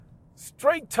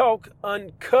Straight Talk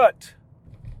Uncut.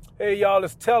 Hey, y'all,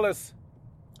 it's Tellus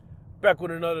back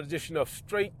with another edition of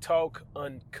Straight Talk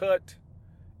Uncut.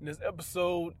 And this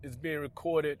episode is being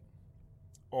recorded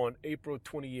on April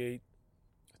 28,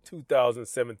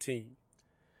 2017.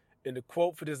 And the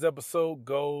quote for this episode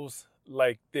goes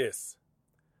like this: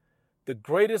 "The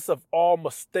greatest of all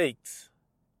mistakes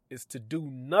is to do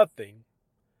nothing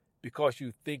because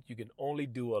you think you can only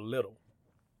do a little."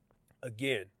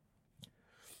 Again,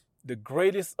 the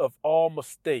greatest of all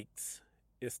mistakes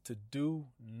is to do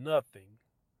nothing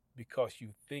because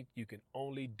you think you can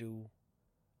only do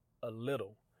a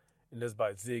little. And that's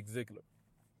by Zig Ziglar.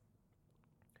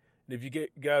 And if you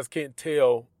guys can't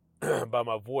tell by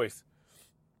my voice,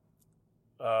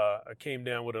 I came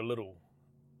down with a little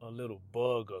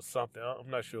bug or something. I'm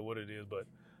not sure what it is, but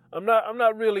I'm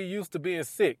not really used to being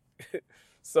sick.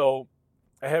 So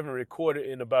I haven't recorded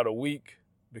in about a week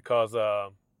because I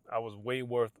was way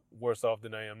worse off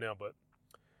than I am now. But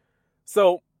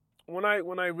so when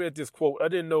I read this quote, I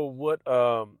didn't know what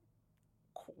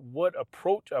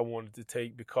approach I wanted to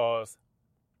take, because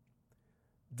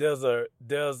there's an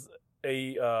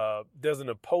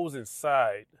opposing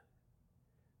side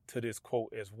to this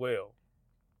quote as well.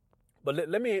 But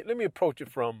let me approach it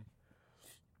from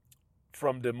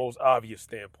the most obvious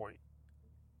standpoint.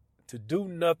 To do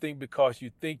nothing because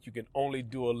you think you can only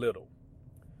do a little.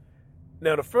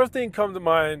 Now, the first thing comes to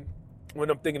mind when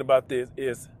I'm thinking about this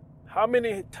is, how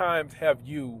many times have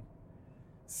you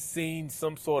seen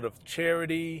some sort of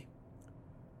charity,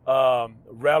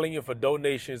 rallying for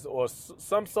donations, or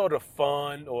some sort of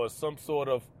fund, or some sort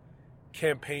of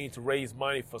campaign to raise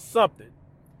money for something?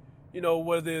 You know,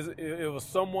 whether it was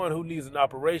someone who needs an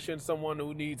operation, someone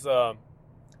who needs,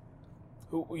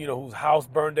 whose house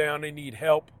burned down, they need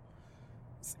help,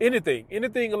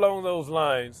 anything along those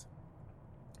lines.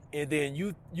 And then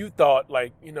you thought,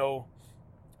 like,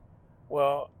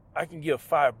 well, I can give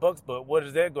 $5, but what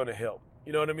is that going to help?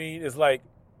 You know what I mean? It's like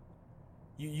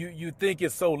you think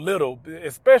it's so little,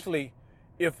 especially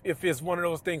if it's one of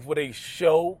those things where they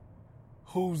show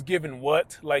who's giving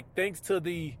what. Like, thanks to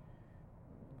the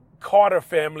Carter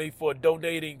family for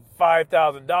donating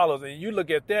 $5,000, and you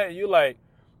look at that and you're like,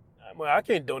 well, I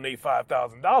can't donate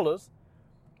 $5,000.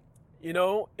 And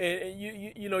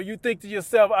you think to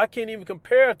yourself, I can't even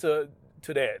compare to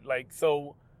that. Like,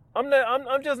 so I'm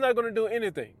just not going to do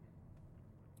anything.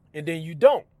 And then you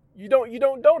don't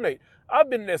donate. I've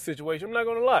been in that situation. I'm not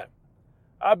going to lie.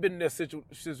 I've been in that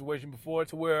situation before,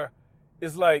 to where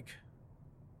it's like,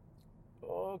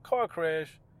 a car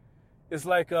crash. It's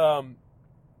like,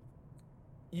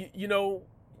 you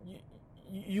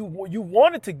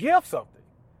wanted to give something,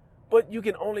 but you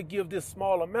can only give this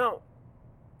small amount.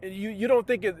 And you don't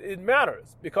think it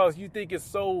matters, because you think it's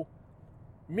so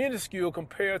minuscule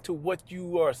compared to what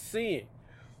you are seeing.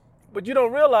 But you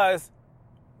don't realize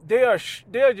they are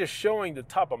just showing the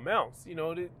top amounts.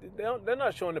 They're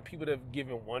not showing the people that have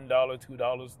given $1,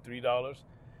 $2, $3.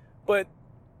 But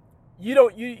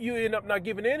you end up not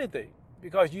giving anything,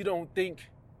 because you don't think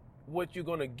what you're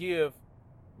going to give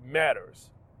matters.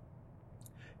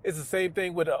 It's the same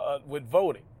thing with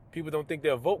voting. People don't think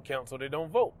their vote counts, so they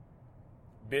don't vote.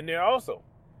 Been there also.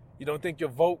 You don't think your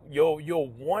vote, your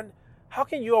one, how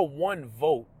can your one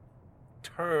vote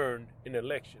turn an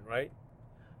election, right?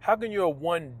 How can your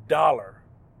 $1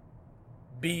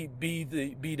 be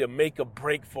the make or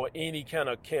break for any kind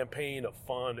of campaign or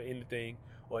fund or anything,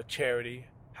 or a charity?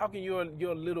 How can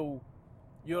your little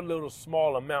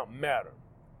small amount matter?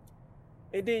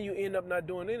 And then you end up not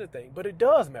doing anything. But it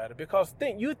does matter, because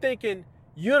you're thinking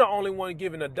you're the only one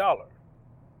giving $1.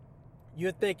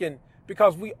 You're thinking,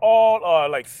 because we all are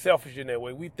like selfish in that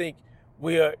way. We think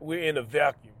we're in a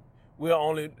vacuum.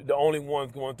 We're the only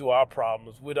ones going through our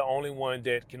problems. We're the only one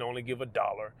that can only give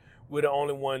 $1. We're the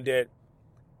only one that,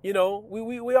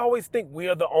 we always think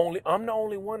I'm the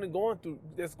only one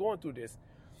that's going through this.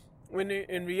 When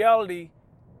in reality,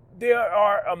 there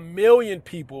are 1 million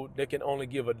people that can only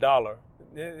give $1.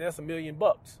 That's $1 million.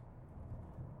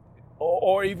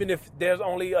 Or even if there's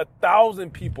only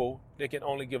 1,000 people that can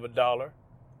only give $1,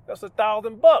 that's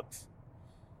 $1,000.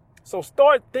 So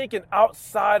start thinking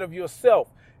outside of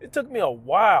yourself. It took me a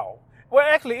while. Well,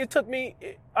 actually, it took me.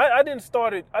 I didn't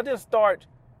start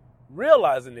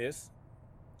realizing this,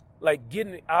 like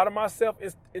getting out of myself,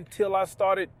 until I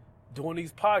started doing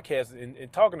these podcasts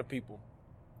and talking to people.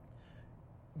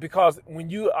 Because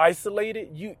when you isolate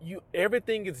it, you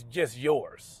everything is just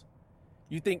yours.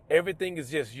 You think everything is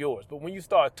just yours, but when you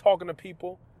start talking to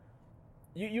people,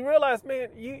 you realize, man,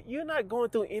 you're not going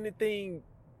through anything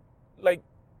like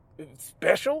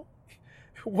special.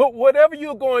 Whatever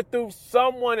you're going through,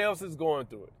 someone else is going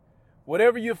through it.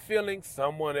 Whatever you're feeling,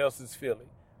 someone else is feeling.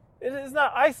 It's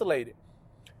not isolated.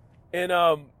 And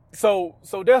so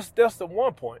that's the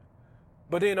one point.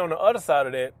 But then on the other side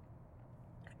of that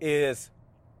is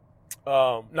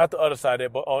not the other side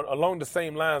of that, but along the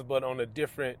same lines, but on a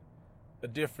different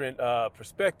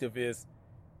perspective is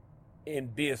in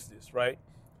business, right?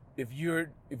 If you're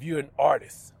an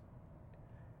artist,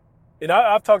 and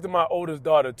I've talked to my oldest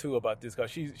daughter too about this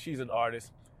because she's an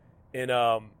artist, and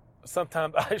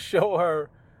sometimes I show her,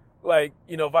 like,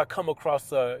 if I come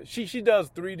across she does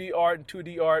 3D art and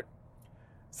 2D art.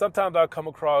 Sometimes I come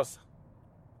across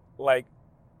like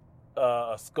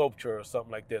a sculpture or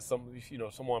something like that.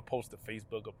 Someone posted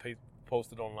Facebook or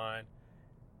posted online,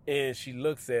 and she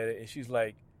looks at it and she's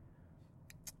like,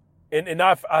 and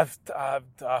I've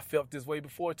felt this way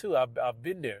before too. I've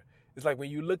been there. It's like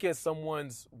when you look at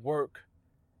someone's work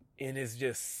and it's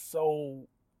just so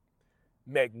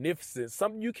magnificent,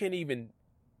 something you can't even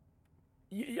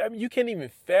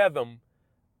fathom,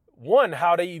 one,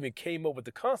 how they even came up with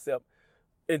the concept,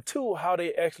 and two, how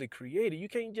they actually created. You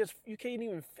can't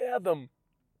even fathom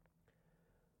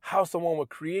how someone would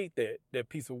create that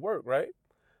piece of work, right?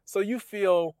 So you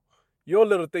feel your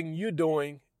little thing you're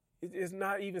doing is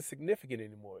not even significant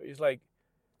anymore. It's like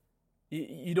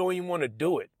you don't even want to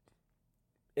do it.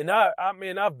 And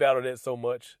I've battled that so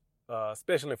much,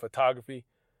 especially in photography.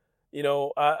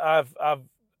 I've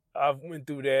went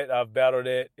through that. I've battled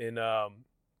that, and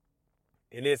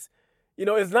it's,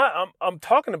 it's not. I'm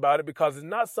talking about it because it's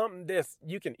not something that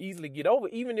you can easily get over,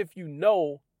 even if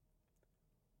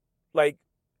like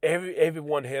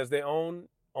everyone has their own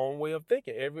way of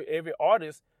thinking. Every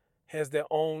artist has their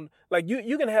own. Like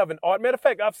you can have an art. Matter of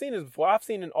fact, I've seen this before. I've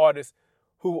seen an artist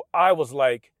who I was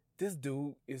like, this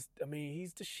dude is. I mean,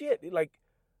 he's the shit. Like,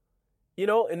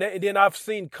 and then I've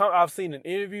seen an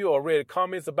interview or read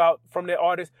comments from that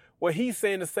artist where he's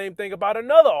saying the same thing about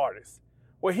another artist,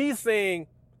 where he's saying,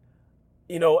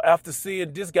 after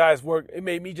seeing this guy's work, it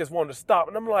made me just want to stop.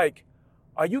 And I'm like,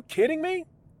 are you kidding me?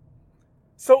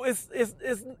 So it's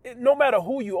no matter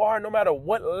who you are, no matter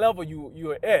what level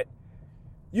you're at,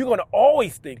 you're gonna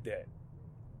always think that.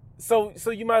 So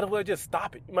you might as well just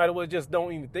stop it. You might as well just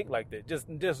don't even think like that.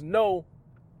 Just know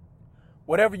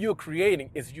whatever you're creating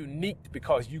is unique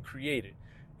because you created.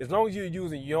 As long as you're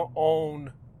using your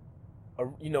own,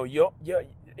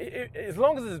 as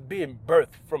long as it's being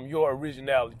birthed from your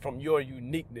originality, from your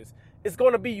uniqueness, it's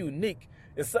going to be unique.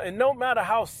 And no matter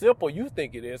how simple you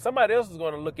think it is, somebody else is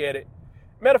going to look at it.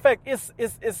 Matter of fact,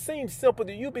 it seems simple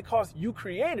to you because you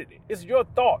created it. It's your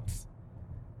thoughts.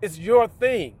 It's your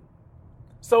thing.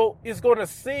 So it's going to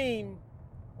seem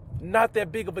not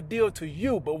that big of a deal to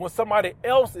you, but when somebody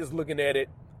else is looking at it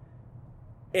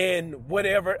and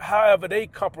however they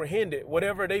comprehend it,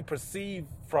 whatever they perceive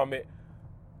from it,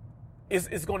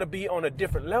 it's going to be on a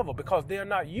different level because they're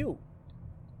not you.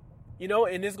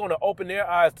 And it's going to open their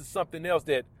eyes to something else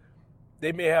that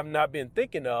they may have not been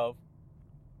thinking of,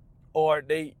 or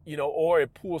or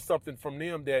it pulls something from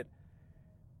them that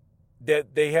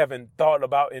they haven't thought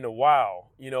about in a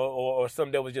while, or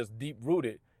something that was just deep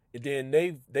rooted. And then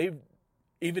they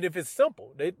even if it's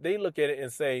simple, they look at it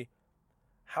and say,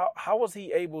 how was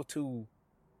he able to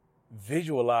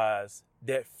visualize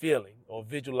that feeling or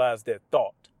visualize that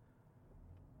thought?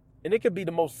 And it could be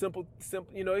the most simple,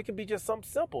 it could be just something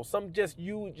simple, just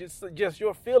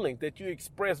your feelings that you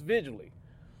express visually,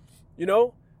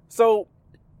 So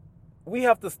we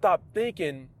have to stop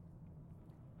thinking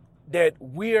that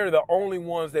we're the only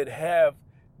ones that have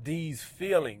these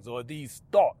feelings or these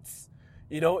thoughts,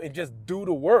 and just do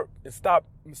the work and stop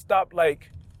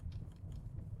like,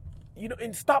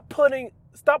 and stop putting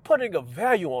a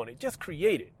value on it. Just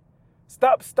create it.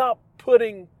 Stop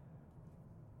putting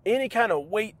any kind of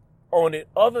weight on it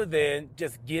other than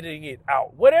just getting it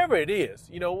out. Whatever it is,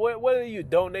 whether you're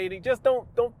donating, just don't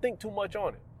think too much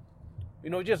on it.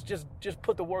 Just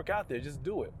put the work out there. Just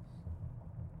do it.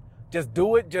 Just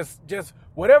do it. Just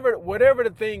whatever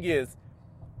the thing is,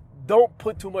 don't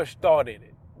put too much thought in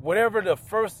it. Whatever the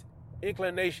first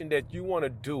inclination that you want to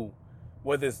do,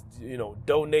 whether it's,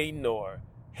 donating or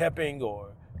helping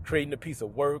or creating a piece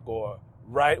of work or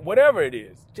whatever it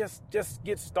is, just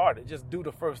get started. Just do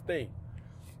the first thing.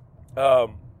 But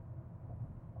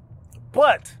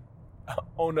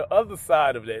on the other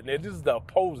side of that, and this is the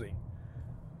opposing,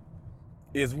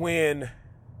 is when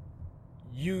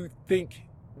you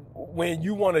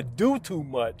want to do too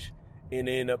much and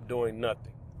end up doing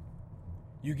nothing.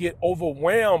 You get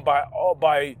overwhelmed by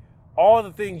all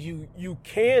the things you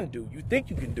can do, you think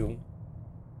you can do.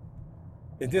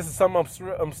 And this is something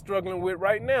I'm struggling with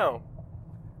right now.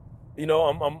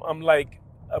 I'm like,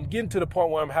 I'm getting to the point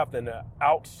where I'm having to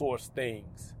outsource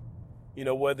things,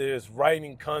 whether it's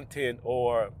writing content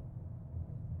or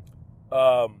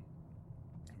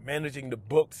managing the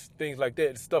books, things like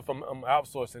that. Stuff I'm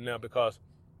outsourcing now because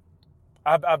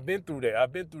I've been through that.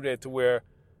 I've been through that to where,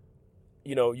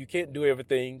 you can't do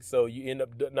everything, so you end up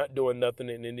not doing nothing,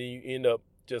 and then you end up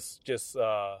just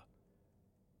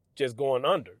going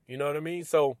under. You know what I mean?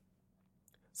 So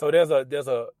there's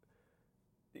a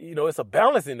it's a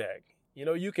balancing act.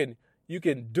 You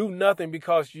can do nothing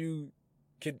because you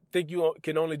can think you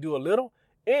can only do a little,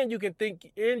 and you can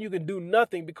do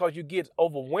nothing because you get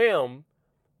overwhelmed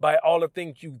by all the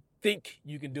things you think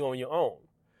you can do on your own.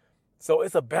 So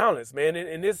it's a balance, man,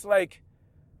 and it's like,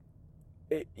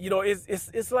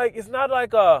 it's like, it's not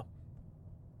like a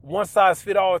one size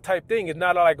fit all type thing. It's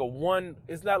not like a one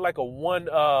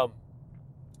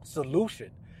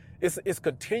solution. It's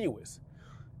continuous,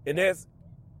 and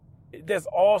there's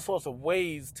all sorts of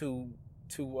ways to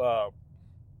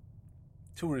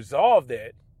resolve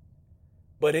that,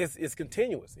 but it's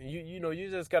continuous, and you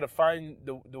just got to find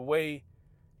the way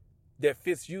that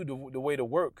fits you, the way to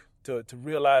work to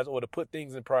realize or to put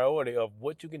things in priority of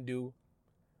what you can do,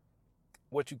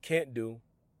 what you can't do.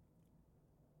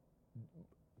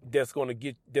 That's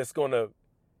gonna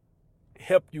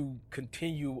help you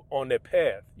continue on that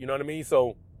path. You know what I mean?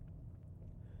 So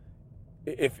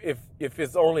if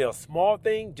it's only a small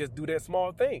thing, just do that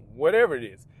small thing, whatever it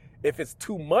is. If it's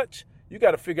too much, you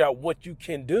got to figure out what you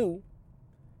can do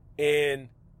and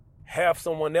have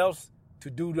someone else to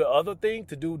do the other thing,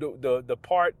 to do the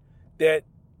part that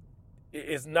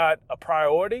is not a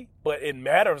priority, but it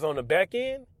matters on the back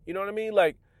end. You know what I mean?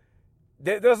 Like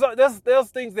there's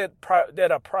things that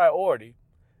are priority,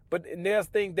 but there's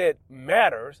things that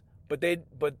matters, but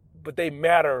they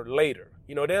matter later.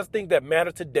 There's things that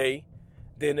matter today,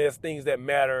 then there's things that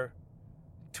matter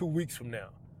 2 weeks from now.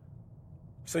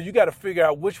 So you got to figure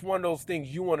out which one of those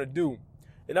things you want to do.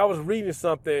 And I was reading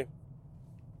something,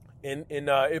 and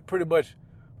it pretty much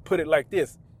put it like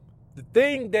this: the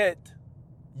thing that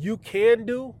you can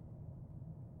do,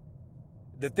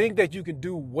 the thing that you can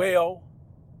do well,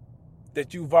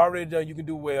 that you've already done, you can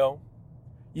do well,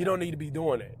 you don't need to be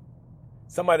doing that.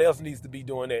 Somebody else needs to be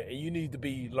doing that, and you need to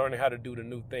be learning how to do the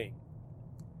new thing.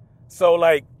 So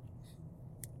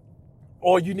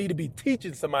or you need to be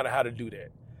teaching somebody how to do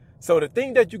that. So the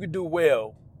thing that you can do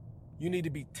well, you need to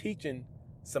be teaching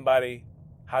somebody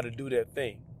how to do that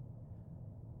thing.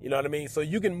 You know what I mean? So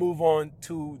you can move on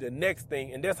to the next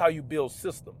thing, and that's how you build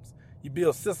systems. You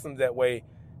build systems that way,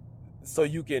 so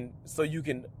you can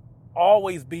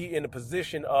always be in a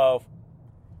position of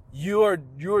you're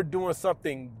doing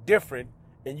something different,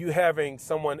 and you having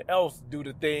someone else do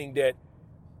the thing that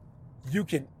you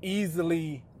can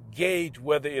easily gauge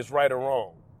whether it's right or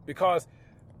wrong. Because,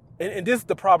 and this is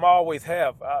the problem I always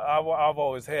have. I've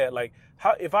always had, like,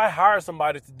 if I hire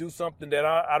somebody to do something that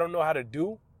I don't know how to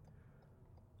do,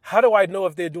 how do I know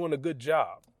if they're doing a good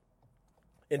job?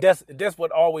 And that's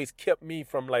what always kept me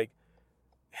from, like,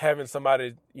 having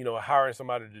somebody, hiring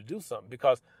somebody to do something.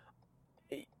 Because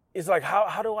it's like,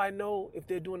 how do I know if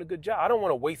they're doing a good job? I don't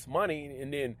want to waste money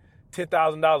and then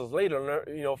 $10,000 later,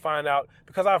 find out,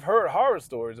 because I've heard horror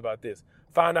stories about this,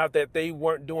 find out that they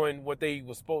weren't doing what they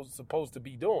were supposed to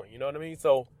be doing. You know what I mean?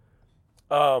 So,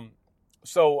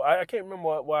 I can't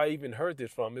remember where I even heard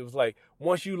this from. It was like,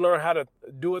 once you learn how to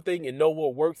do a thing and know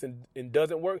what works and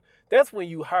doesn't work, that's when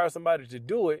you hire somebody to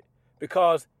do it,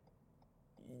 because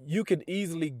you can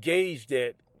easily gauge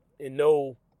that and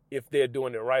know if they're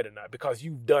doing it right or not, because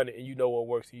you've done it and you know what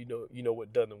works and you know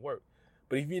what doesn't work.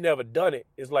 But if you've never done it,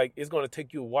 it's like, it's going to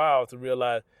take you a while to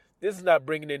realize this is not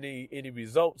bringing any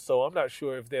results, so I'm not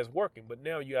sure if that's working. But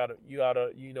now you oughta,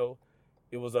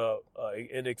 it was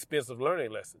an expensive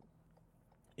learning lesson,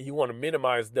 and you want to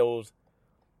minimize those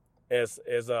as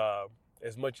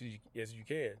much as you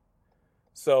can.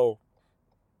 So,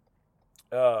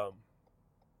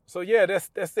 yeah, that's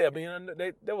it. I mean,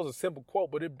 that was a simple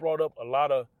quote, but it brought up a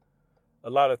lot of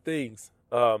things.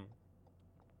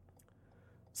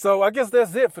 So I guess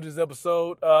that's it for this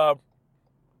episode.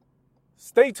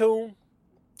 Stay tuned.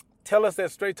 Tell us at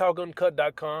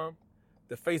straighttalkuncut.com,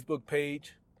 the Facebook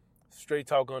page, Straight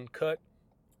Talk Uncut.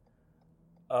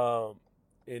 And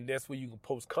that's where you can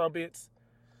post comments.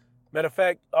 Matter of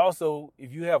fact, also,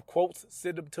 if you have quotes,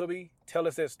 send them to me. Tell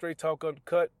us at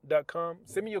straighttalkuncut.com.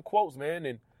 Send me your quotes, man,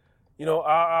 and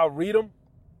I'll read them.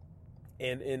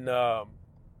 And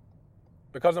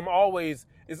because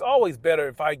it's always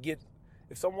better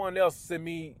if someone else send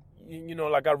me,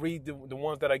 like I read the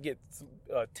ones that I get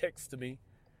text to me.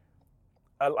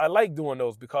 I like doing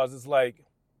those because it's like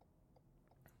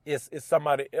it's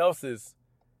somebody else's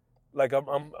Like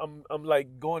I'm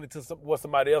like going into what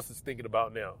somebody else is thinking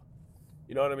about now.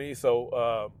 You know what I mean?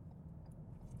 So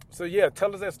yeah,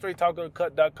 tell us at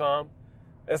straighttalkuncut.com.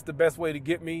 That's the best way to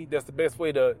get me. That's the best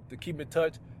way to keep in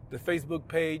touch. The Facebook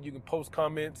page, you can post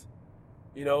comments.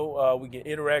 You know, we can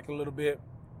interact a little bit.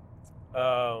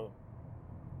 Yeah,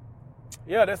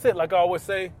 that's it. Like I always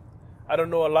say, I don't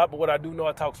know a lot, but what I do know,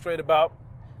 I talk straight about.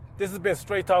 This has been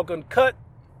Straight Talk Uncut.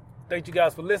 Thank you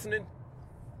guys for listening,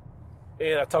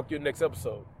 and I'll talk to you in the next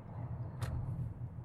episode.